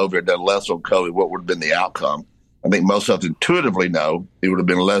anything on COVID or done less on COVID, what would have been the outcome? I think most of us intuitively know it would have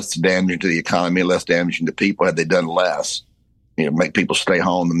been less damaging to the economy, less damaging to people had they done less. Make people stay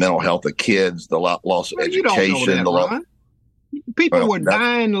home, the mental health of kids, the loss of education. You don't know that, people were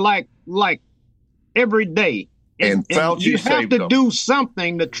dying like every day. And Fauci you have to do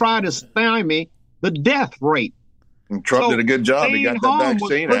something to try to stymie the death rate. And Trump did a good job. He got that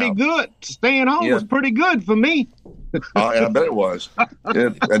vaccine out. Pretty good. Staying home was pretty good for me. I bet it was.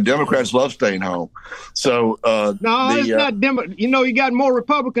 And Democrats love staying home. So it's not you got more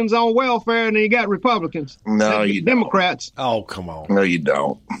Republicans on welfare than you got Republicans. No, you Democrats. Don't. Oh, come on. No, you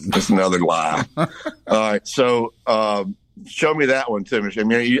don't. That's another lie. All right. So show me that one, Tim. I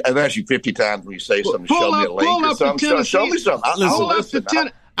mean, I've asked you 50 times when you say something. Show me a link or something. Show me something. I'll listen.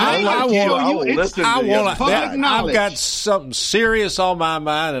 I've got something serious on my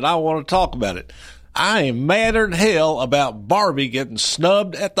mind, and I want to talk about it. I am madder than hell about Barbie getting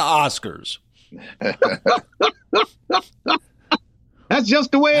snubbed at the Oscars. That's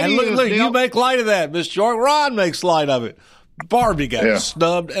just the way it is. Look, you make light of that, Mr. York. Ron makes light of it. Barbie got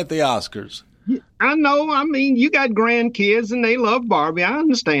snubbed at the Oscars. I know. I mean, you got grandkids and they love Barbie. I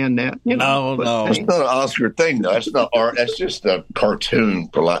understand that. No. It's not an Oscar thing, though. That's not art. That's just a cartoon.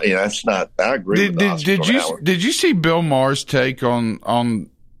 That's not. I agree. Did you see Bill Maher's take on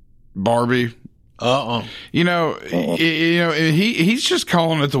Barbie? He's just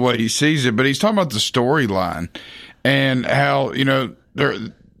calling it the way he sees it, but he's talking about the storyline and how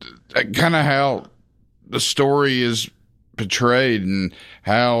how the story is portrayed, and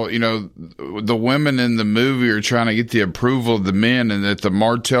how, you know, the women in the movie are trying to get the approval of the men, and that the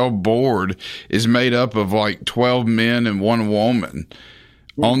Martell board is made up of like 12 men and one woman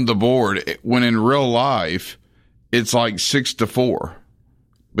on the board, when in real life it's like 6-4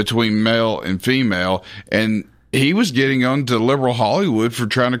 between male and female. And he was getting onto liberal Hollywood for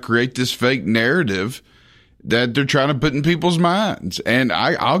trying to create this fake narrative that they're trying to put in people's minds. And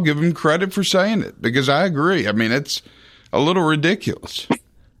I'll give him credit for saying it, because I agree. I mean, it's a little ridiculous.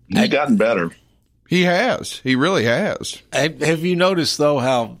 He's gotten better. He has. He really has. Have you noticed, though,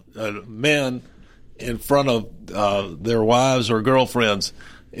 how men in front of their wives or girlfriends,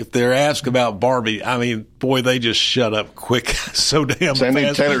 if they're asked about Barbie, I mean, boy, they just shut up quick, so damn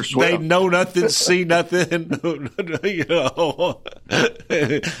fast. Taylor Swift. They know nothing, see nothing, you know.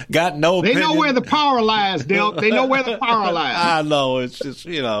 Got no opinion. They know where the power lies, Dale. They know where the power lies. I know. It's just,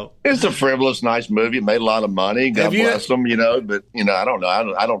 you know. It's a frivolous, nice movie. It made a lot of money. God bless them, you know. But, you know, I don't know.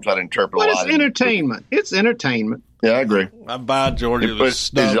 I don't try to interpret but a lot. It's entertainment. It's entertainment. Yeah, I agree. I'm by Georgia.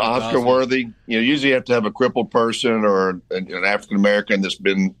 Is Oscar worthy? You know, usually you have to have a crippled person or an African American that's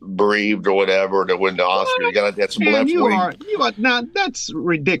been bereaved or whatever to win the Oscar. You got to have some left wing. You are now. That's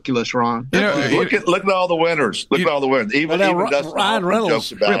ridiculous, Ron. Look at all the winners. Look at all the winners. Even Ryan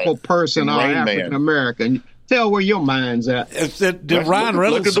Reynolds, crippled person or African American. Tell where your mind's at. Ryan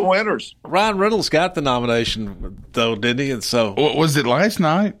Reynolds, look at the winners. Ryan Reynolds got the nomination, though, didn't he? And so, was it last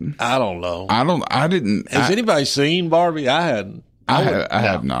night? I don't know. I didn't. Has anybody seen Barbie? I hadn't. I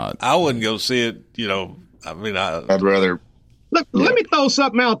have not. I wouldn't go see it. You know, I mean, I'd rather. Look, let me throw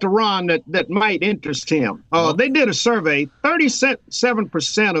something out to Ron that might interest him. They did a survey.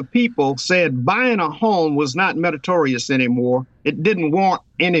 37% of people said buying a home was not meritorious anymore. It didn't warrant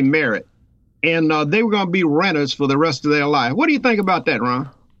any merit. And they were going to be renters for the rest of their life. What do you think about that, Ron?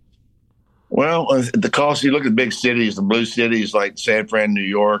 Well, the cost, you look at big cities, the blue cities like San Fran, New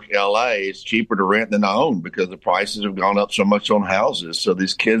York, L.A., it's cheaper to rent than to own because the prices have gone up so much on houses. So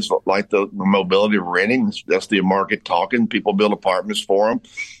these kids like the mobility of renting. That's the market talking. People build apartments for them.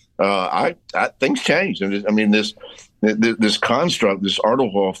 I things change. I mean, this construct, this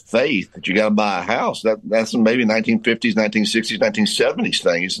article of faith that you got to buy a house, that's maybe 1950s, 1960s, 1970s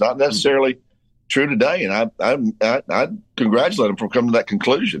thing. It's not necessarily true today, and I congratulate them for coming to that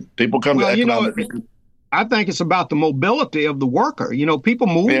conclusion. People come to economic. I think it's about the mobility of the worker. You know, people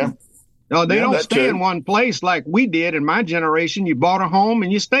move. Yeah. They don't stay in one place like we did in my generation. You bought a home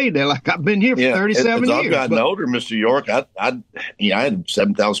and you stayed there. Like I've been here for 37 years. I've gotten older, Mr. York. I had a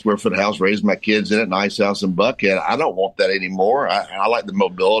 7,000 square foot house, raised my kids in it, nice house in Buckhead. I don't want that anymore. I like the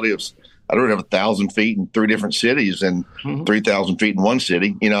mobility of. I don't have 1,000 feet in 3 different cities and 3,000 feet in one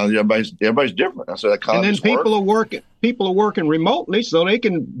city. You know, everybody's different. I said, and then people are working remotely, so they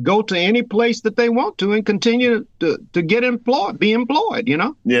can go to any place that they want to and continue to get employed, be employed. You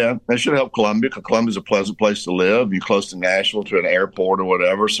know. Yeah, that should help Columbia. Because Columbia's a pleasant place to live. You're close to Nashville, to an airport or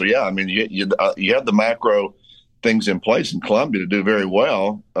whatever. So yeah, I mean, you have the macro things in place in Columbia to do very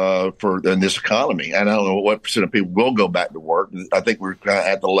well in this economy. And I don't know what percent of people will go back to work. I think we're kind of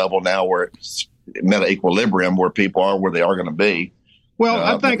at the level now where it's at equilibrium where people are where they are going to be. Well,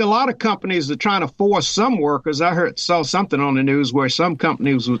 I think a lot of companies are trying to force some workers. I saw something on the news where some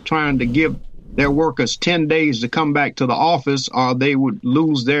companies were trying to give their workers 10 days to come back to the office or they would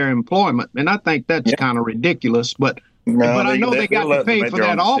lose their employment. And I think that's kind of ridiculous. But I know they got to pay for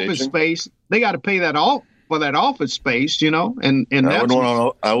that office space. They got to pay that for that office space, you know, and I wouldn't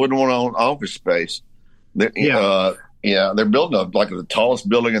want to own office space. They're building the tallest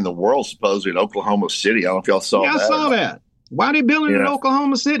building in the world, supposedly in Oklahoma City. I don't know if y'all saw that. Yeah, I saw that. Why are they building in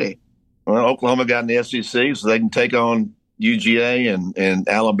Oklahoma City? Well, Oklahoma got in the SEC so they can take on UGA and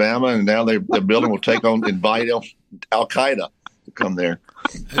Alabama, and now the building will invite Al Qaeda to come there.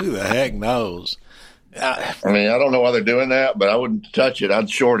 Who the heck knows? I mean, I don't know why they're doing that, but I wouldn't touch it. I'd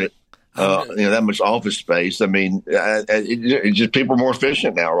short it. That much office space. I mean, it's just people are more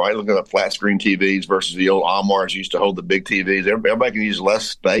efficient now, right? Look at the flat screen TVs versus the old Almars used to hold the big TVs. Everybody can use less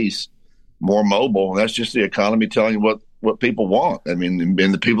space, more mobile, and that's just the economy telling you what people want. I mean,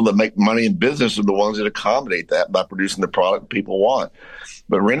 and the people that make money in business are the ones that accommodate that by producing the product people want.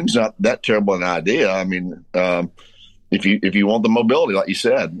 But renting's not that terrible an idea. I mean, if you want the mobility, like you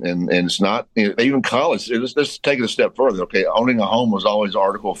said, and it's not even college. Let's take it a step further. Okay, owning a home was always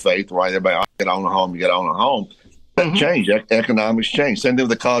article of faith, right? Everybody, I got to own a home. You got to own a home. That changed. Economics changed. Same thing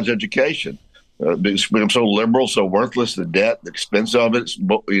with the college education. It's become so liberal, so worthless. The debt, the expense of it,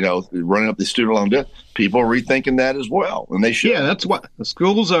 running up the student loan debt. People are rethinking that as well, and they should. Yeah, that's what the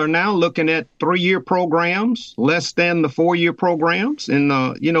schools are now looking at 3-year programs, less than the 4-year programs, and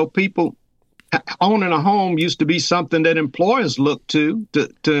people. owning a home used to be something that employers looked to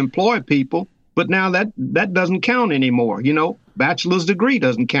employ people, but now that doesn't count anymore. Bachelor's degree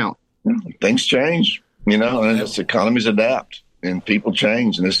doesn't count. Things change, and it's economies adapt and people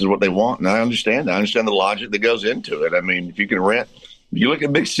change, and this is what they want. And I understand the logic that goes into it. I mean, if you can rent, you look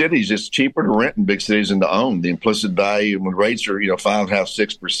at big cities, it's cheaper to rent in big cities than to own. The implicit value when rates are, 5.5%,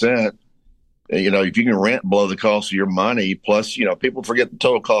 6%, if you can rent below the cost of your money, plus, people forget the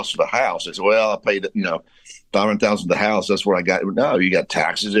total cost of a house. They say, well, I paid, $500,000 for the house. That's what I got. No, you got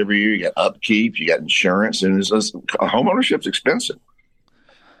taxes every year. You got upkeep. You got insurance. And home ownership's expensive.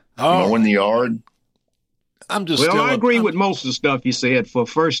 In the yard. I agree with most of the stuff you said for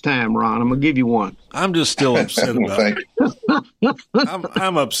first time, Ron. I'm going to give you one. I'm just still upset about it.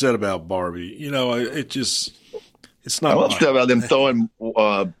 I'm upset about Barbie. It's not. I'm upset about them throwing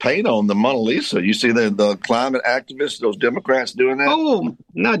paint on the Mona Lisa. You see the climate activists, those Democrats doing that? Oh,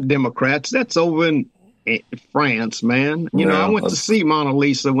 not Democrats. That's over in France, man. I went to see Mona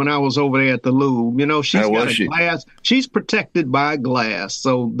Lisa when I was over there at the Louvre. She's got a glass. She's protected by glass,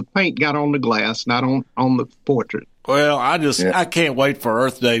 so the paint got on the glass, not on the portrait. Well, I can't wait for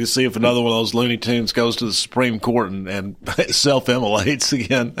Earth Day to see if another one of those Looney Tunes goes to the Supreme Court and self-immolates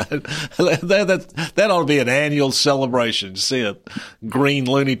again. That ought to be an annual celebration. To see a green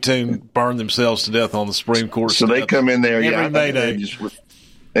Looney Tune burn themselves to death on the Supreme Court. So they come in there every May Day.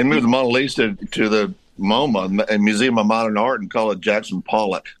 They move the Mona Lisa to the MoMA, a Museum of Modern Art, and call it Jackson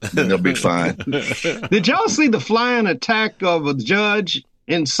Pollock, and they'll be fine. Did y'all see the flying attack of a judge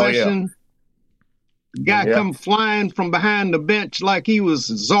in session? Oh, the guy come flying from behind the bench like he was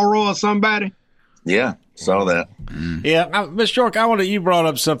Zorro or somebody? Yeah, saw that. Yeah, Ms. York, you brought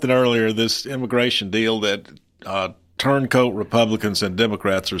up something earlier, this immigration deal that turncoat Republicans and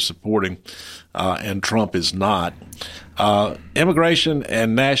Democrats are supporting, and Trump is not. Immigration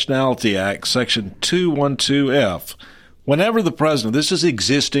and Nationality Act, Section 212F. Whenever the president, this is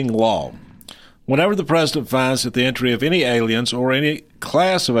existing law, whenever the president finds that the entry of any aliens or any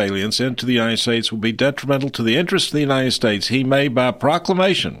class of aliens into the United States will be detrimental to the interests of the United States, he may, by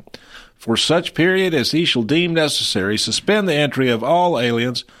proclamation, for such period as he shall deem necessary, suspend the entry of all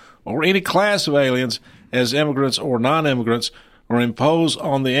aliens or any class of aliens as immigrants or non-immigrants, or impose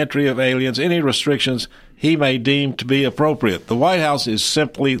on the entry of aliens any restrictions he may deem to be appropriate. The White House is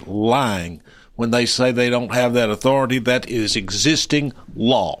simply lying when they say they don't have that authority. That is existing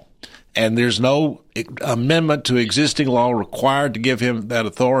law. And there's no amendment to existing law required to give him that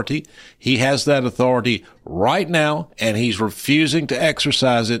authority. He has that authority right now, and he's refusing to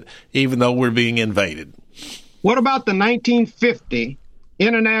exercise it, even though we're being invaded. What about the 1950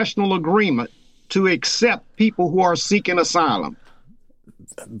 international agreement to accept people who are seeking asylum?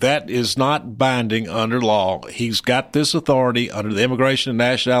 That is not binding under law. He's got this authority under the Immigration and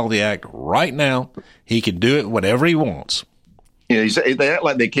Nationality Act right now. He can do it whenever he wants. They act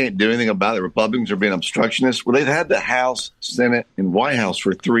like they can't do anything about it. Republicans are being obstructionists. Well, they've had the House, Senate, and White House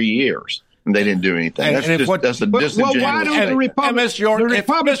for 3 years, and they didn't do anything. That's a disingenuous. Well, why don't the Republicans? Mr.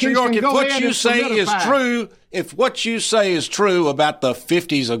 York, if what you say is true, if what you say is true about the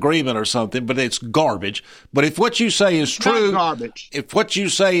 50s agreement or something, but it's garbage. But if what you say is true, if what you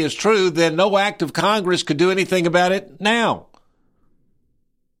say is true, then no act of Congress could do anything about it now.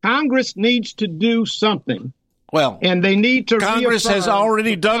 Congress needs to do something. Well, and they need to. Congress has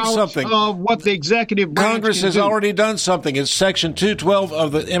already done something. Of what the executive branch Congress has already done something. It's Section 212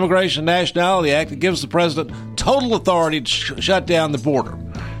 of the Immigration and Nationality Act that gives the president total authority to shut down the border.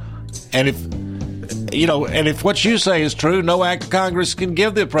 And if what you say is true, no act of Congress can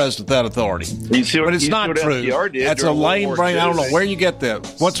give the president that authority. But it's not true. That's a lame brain. I don't know where you get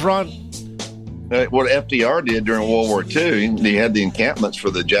that. What's Ron? What FDR did during World War II, he had the encampments for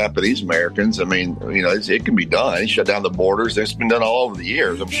the Japanese Americans. I mean, it can be done. He shut down the borders. It's been done all over the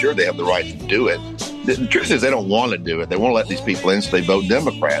years. I'm sure they have the right to do it. The truth is they don't want to do it. They want to let these people in so they vote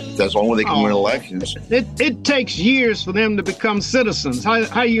Democrat. That's the only way they can win elections. It takes years for them to become citizens. How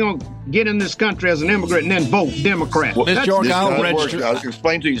are you going to get in this country as an immigrant and then vote Democrat? Well, I'll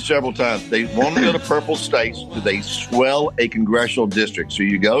explain to you several times. They want to go to purple states. They swell a congressional district. So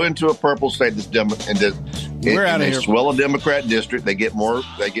you go into a purple state that's Democrat, and they swell a Democrat district. They get more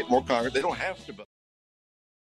Congress. They don't have to.